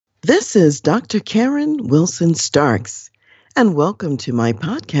This is Dr. Karen Wilson Starks, and welcome to my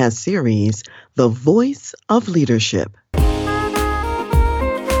podcast series, The Voice of Leadership.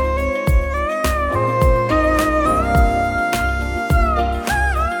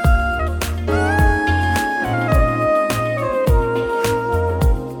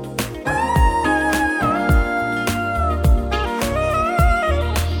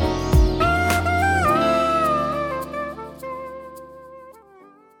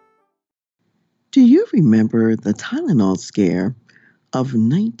 Do you remember the Tylenol scare of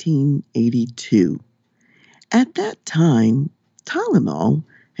 1982? At that time, Tylenol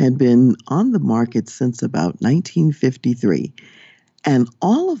had been on the market since about 1953, and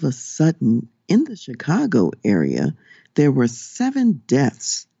all of a sudden, in the Chicago area, there were 7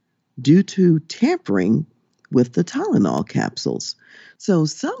 deaths due to tampering with the Tylenol capsules. So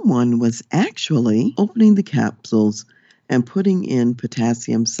someone was actually opening the capsules and putting in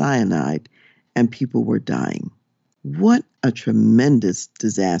potassium cyanide, and people were dying. What a tremendous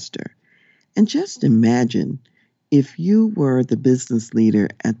disaster. And just imagine if you were the business leader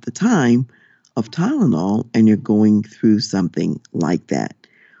at the time of Tylenol and you're going through something like that.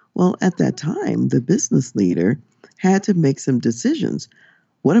 Well, at that time, the business leader had to make some decisions.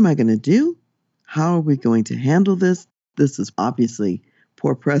 What am I going to do? How are we going to handle this? This is obviously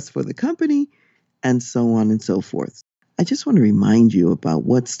poor press for the company, and so on and so forth. I just want to remind you about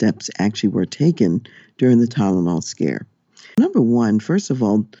what steps actually were taken during the Tylenol scare. Number one, first of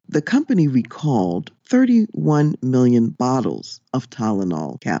all, the company recalled 31 million bottles of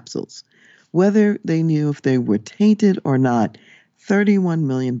Tylenol capsules. Whether they knew if they were tainted or not, 31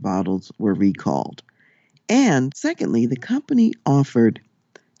 million bottles were recalled. And secondly, the company offered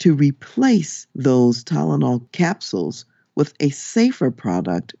to replace those Tylenol capsules with a safer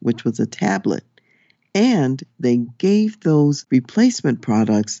product, which was a tablet. And they gave those replacement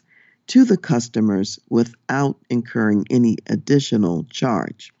products to the customers without incurring any additional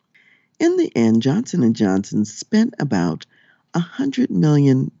charge. In the end, Johnson & Johnson spent about $100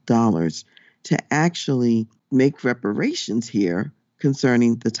 million to actually make reparations here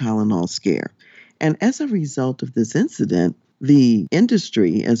concerning the Tylenol scare. And as a result of this incident, the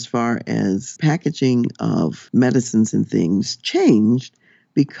industry, as far as packaging of medicines and things, changed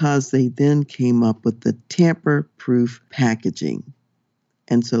because they then came up with the tamper-proof packaging.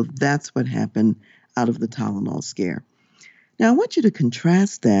 And so that's what happened out of the Tylenol scare. Now, I want you to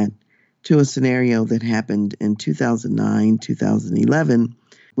contrast that to a scenario that happened in 2009, 2011,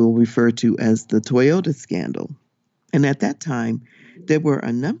 we'll refer to as the Toyota scandal. And at that time, there were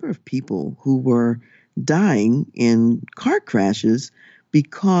a number of people who were dying in car crashes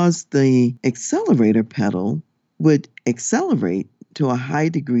because the accelerator pedal would accelerate to a high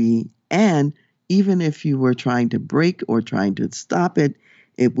degree, and even if you were trying to brake or trying to stop it,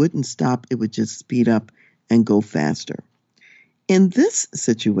 it wouldn't stop, it would just speed up and go faster. In this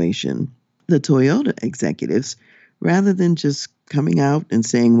situation, the Toyota executives, rather than just coming out and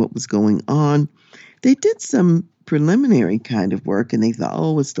saying what was going on, they did some preliminary kind of work, and they thought,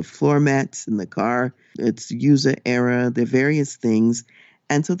 oh, it's the floor mats in the car, it's user error, there are various things.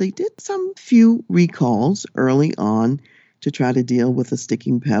 And so they did some few recalls early on to try to deal with the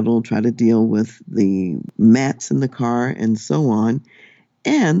sticking pedal, try to deal with the mats in the car, and so on.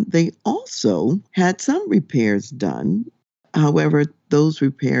 And they also had some repairs done. However, those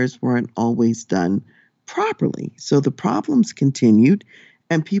repairs weren't always done properly. So the problems continued,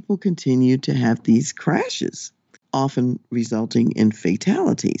 and people continued to have these crashes, often resulting in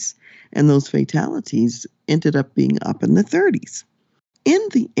fatalities. And those fatalities ended up being up in the 30s. In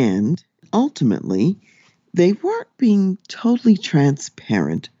the end, ultimately, they weren't being totally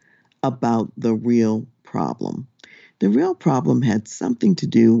transparent about the real problem. The real problem had something to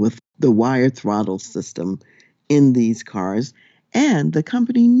do with the wire throttle system in these cars, and the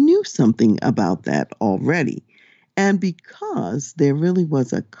company knew something about that already. And because there really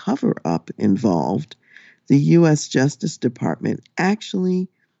was a cover-up involved, the U.S. Justice Department actually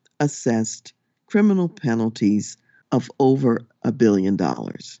assessed criminal penalties of over $1 billion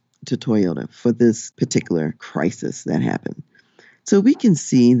to Toyota for this particular crisis that happened. So we can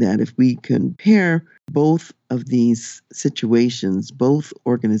see that if we compare both of these situations, both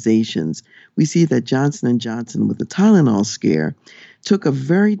organizations, we see that Johnson & Johnson with the Tylenol scare took a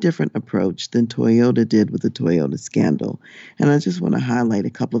very different approach than Toyota did with the Toyota scandal. And I just want to highlight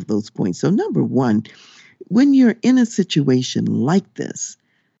a couple of those points. So number one, when you're in a situation like this,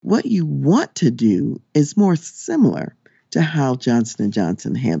 what you want to do is more similar to how Johnson &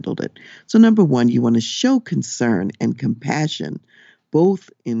 Johnson handled it. So number one, you want to show concern and compassion, both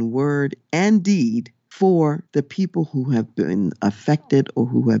in word and deed, for the people who have been affected or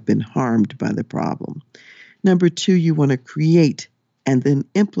who have been harmed by the problem. Number two, you want to create and then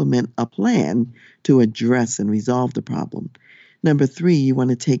implement a plan to address and resolve the problem. Number three, you want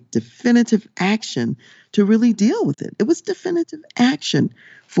to take definitive action to really deal with it. It was definitive action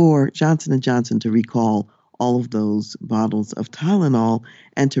for Johnson & Johnson to recall all of those bottles of Tylenol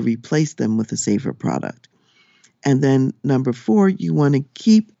and to replace them with a safer product. And then number four, you want to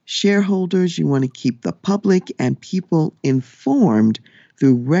keep shareholders, you want to keep the public and people informed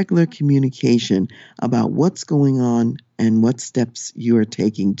through regular communication about what's going on and what steps you are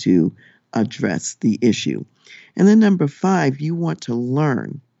taking to address the issue. And then number five, you want to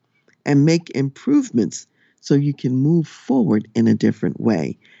learn and make improvements so you can move forward in a different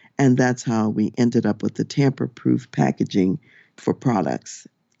way. And that's how we ended up with the tamper-proof packaging for products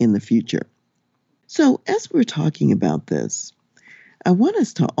in the future. So as we're talking about this, I want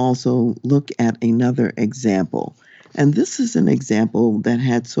us to also look at another example. And this is an example that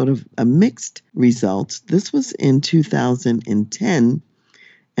had sort of a mixed results. This was in 2010,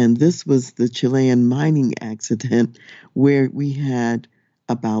 and this was the Chilean mining accident where we had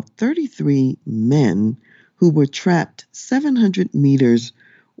about 33 men who were trapped 700 meters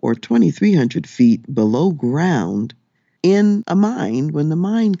or 2,300 feet below ground in a mine when the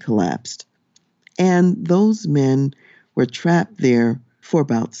mine collapsed. And those men were trapped there for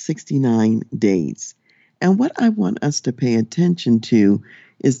about 69 days. And what I want us to pay attention to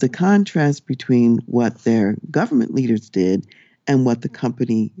is the contrast between what their government leaders did and what the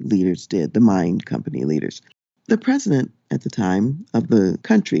company leaders did, the mine company leaders. The president at the time of the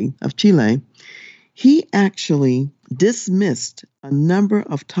country of Chile, he actually dismissed a number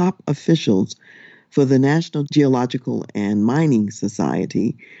of top officials for the National Geological and Mining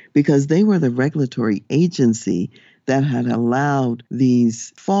Society because they were the regulatory agency that had allowed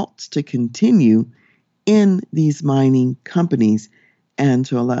these faults to continue in these mining companies and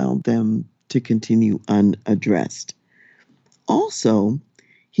to allow them to continue unaddressed. Also,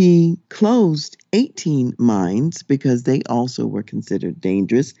 he closed 18 mines because they also were considered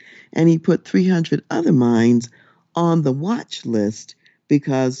dangerous, and he put 300 other mines on the watch list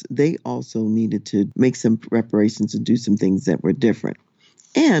because they also needed to make some reparations and do some things that were different.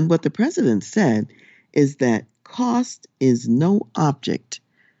 And what the president said is that cost is no object.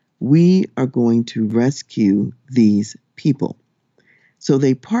 We are going to rescue these people. So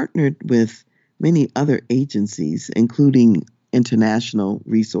they partnered with many other agencies, including international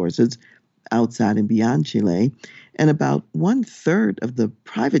resources outside and beyond Chile. And about 1/3 of the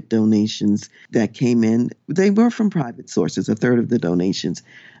private donations that came in, they were from private sources, 1/3 of the donations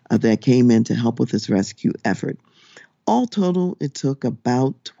that came in to help with this rescue effort. All total, it took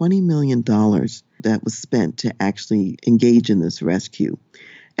about $20 million that was spent to actually engage in this rescue.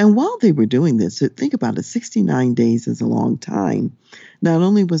 And while they were doing this, think about it, 69 days is a long time. Not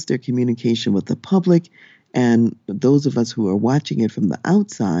only was there communication with the public and those of us who are watching it from the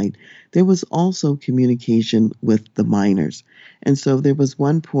outside, there was also communication with the miners. And so there was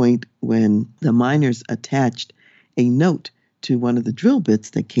one point when the miners attached a note to one of the drill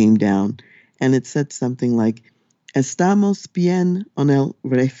bits that came down, and it said something like, "Estamos bien en el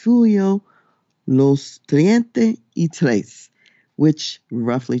refugio los 33," which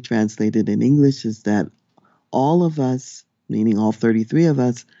roughly translated in English is that all of us, meaning all 33 of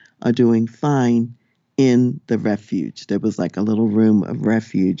us, are doing fine in the refuge. There was like a little room of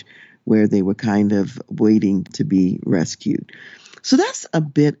refuge where they were kind of waiting to be rescued. So that's a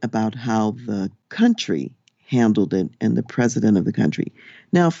bit about how the country handled it and the president of the country.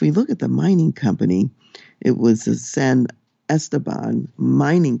 Now, if we look at the mining company, it was the San Esteban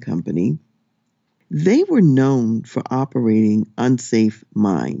Mining Company. They were known for operating unsafe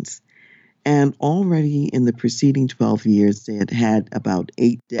mines. And already in the preceding 12 years, they had had about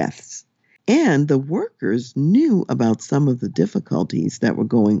 8 deaths. And the workers knew about some of the difficulties that were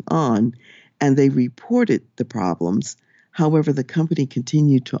going on, and they reported the problems. However, the company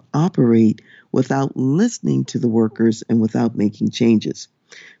continued to operate without listening to the workers and without making changes.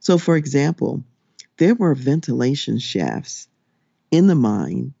 So, for example, there were ventilation shafts in the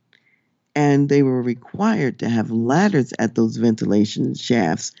mine, and they were required to have ladders at those ventilation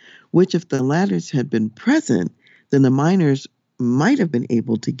shafts, which if the ladders had been present, then the miners might have been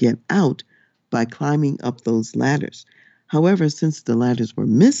able to get out by climbing up those ladders. However, since the ladders were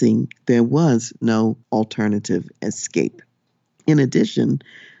missing, there was no alternative escape. In addition,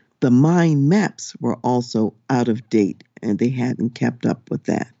 the mine maps were also out of date, and they hadn't kept up with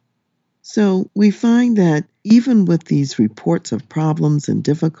that. So we find that even with these reports of problems and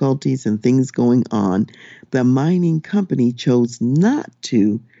difficulties and things going on, the mining company chose not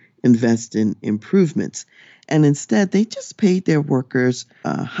to invest in improvements. And instead, they just paid their workers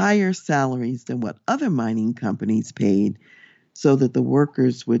higher salaries than what other mining companies paid so that the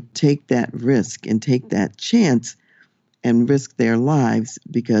workers would take that risk and take that chance and risk their lives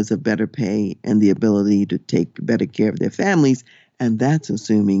because of better pay and the ability to take better care of their families. And that's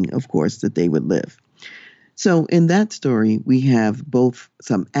assuming, of course, that they would live. So in that story, we have both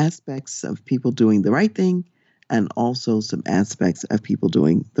some aspects of people doing the right thing and also some aspects of people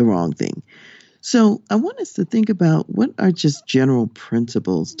doing the wrong thing. So I want us to think about what are just general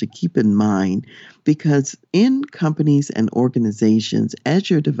principles to keep in mind, because in companies and organizations, as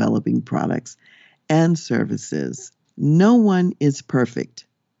you're developing products and services, no one is perfect.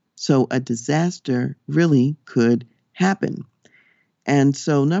 So a disaster really could happen. And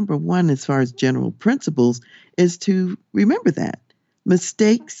so number one, as far as general principles, is to remember that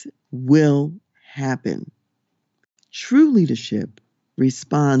mistakes will happen. True leadership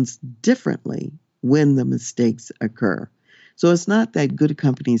responds differently when the mistakes occur. So it's not that good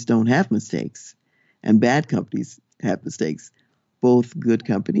companies don't have mistakes and bad companies have mistakes. Both good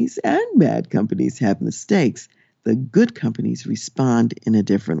companies and bad companies have mistakes. The good companies respond in a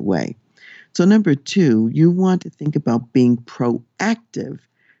different way. So number two, you want to think about being proactive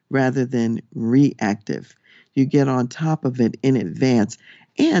rather than reactive. You get on top of it in advance.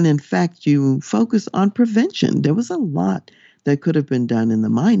 And in fact, you focus on prevention. There was a lot that could have been done in the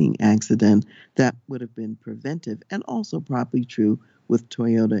mining accident that would have been preventive, and also probably true with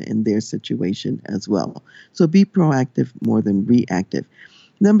Toyota in their situation as well. So be proactive more than reactive.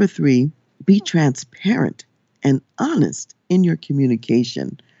 Number three, be transparent and honest in your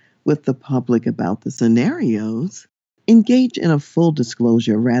communication with the public about the scenarios. Engage in a full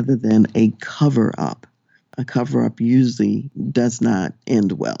disclosure rather than a cover-up. A cover-up usually does not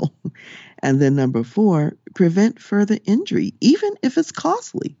end well. And then number four, prevent further injury, even if it's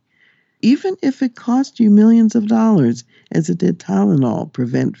costly. Even if it cost you millions of dollars, as it did Tylenol,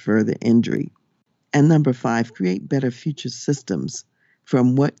 prevent further injury. And number five, create better future systems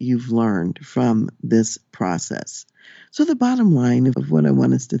from what you've learned from this process. So the bottom line of what I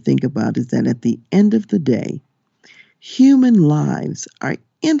want us to think about is that at the end of the day, human lives are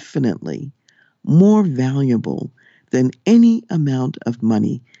infinitely more valuable than any amount of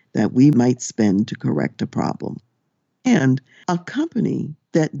money that we might spend to correct a problem. And a company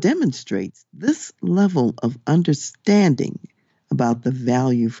that demonstrates this level of understanding about the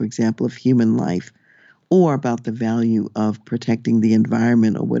value, for example, of human life, or about the value of protecting the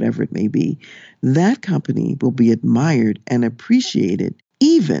environment or whatever it may be, that company will be admired and appreciated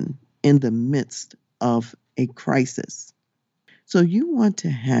even in the midst of a crisis. So you want to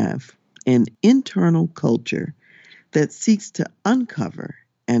have an internal culture that seeks to uncover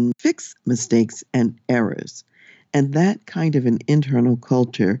and fix mistakes and errors. And that kind of an internal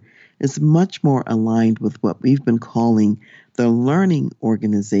culture is much more aligned with what we've been calling the learning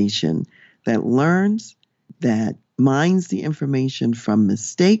organization that learns, that mines the information from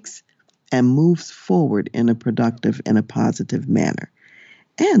mistakes and moves forward in a productive and a positive manner.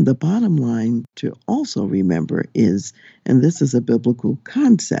 And the bottom line to also remember is, and this is a biblical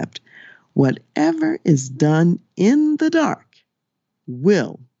concept, whatever is done in the dark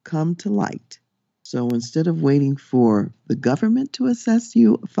will come to light. So instead of waiting for the government to assess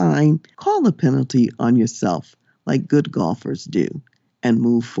you a fine, call the penalty on yourself like good golfers do and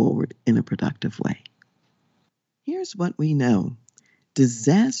move forward in a productive way. Here's what we know.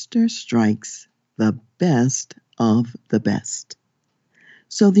 Disaster strikes the best of the best.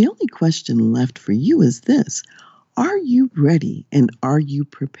 So the only question left for you is this: are you ready and are you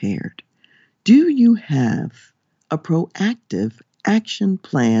prepared? Do you have a proactive action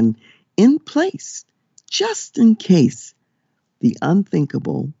plan in place just in case the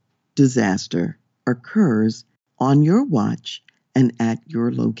unthinkable disaster occurs on your watch and at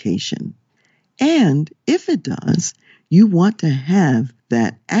your location? And if it does, you want to have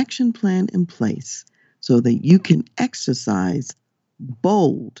that action plan in place so that you can exercise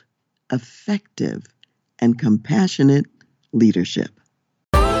bold, effective, and compassionate leadership.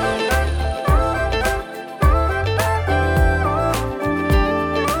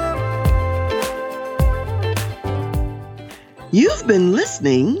 You've been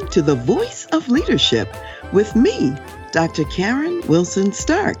listening to The Voice of Leadership with me, Dr. Karen Wilson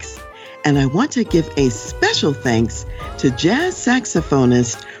Starks. And I want to give a special thanks to jazz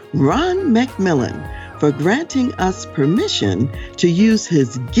saxophonist Ron McMillan for granting us permission to use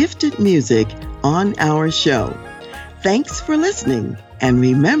his gifted music on our show. Thanks for listening, and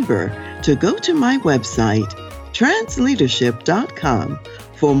remember to go to my website, transleadership.com,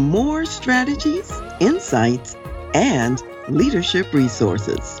 for more strategies, insights, and leadership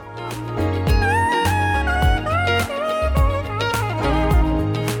resources.